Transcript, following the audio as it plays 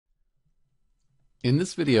In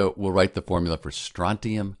this video, we'll write the formula for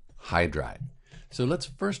strontium hydride. So let's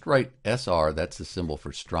first write Sr, that's the symbol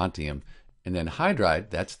for strontium, and then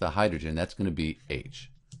hydride, that's the hydrogen, that's going to be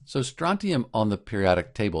H. So strontium on the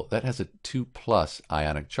periodic table, that has a 2+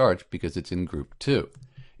 ionic charge because it's in group 2.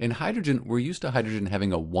 In hydrogen, we're used to hydrogen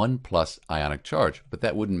having a 1+ ionic charge, but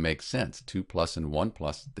that wouldn't make sense. 2+ and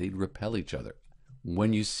 1+, they'd repel each other.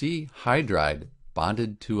 When you see hydride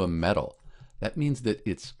bonded to a metal, that means that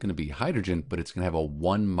it's going to be hydrogen, but it's going to have a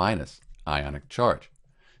 1- ionic charge.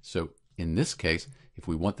 So in this case, if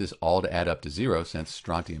we want this all to add up to 0, since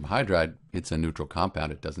strontium hydride, it's a neutral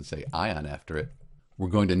compound, it doesn't say ion after it, we're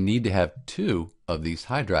going to need to have 2 of these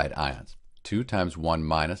hydride ions. 2 times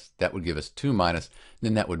 1-, that would give us 2-,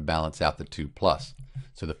 then that would balance out the 2+.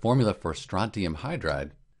 So the formula for strontium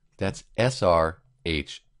hydride, that's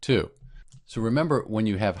SrH2. So remember, when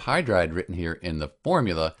you have hydride written here in the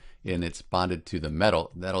formula and it's bonded to the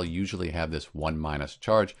metal, that'll usually have this 1-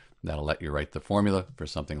 charge. That'll let you write the formula for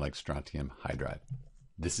something like strontium hydride.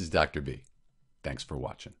 This is Dr. B. Thanks for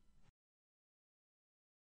watching.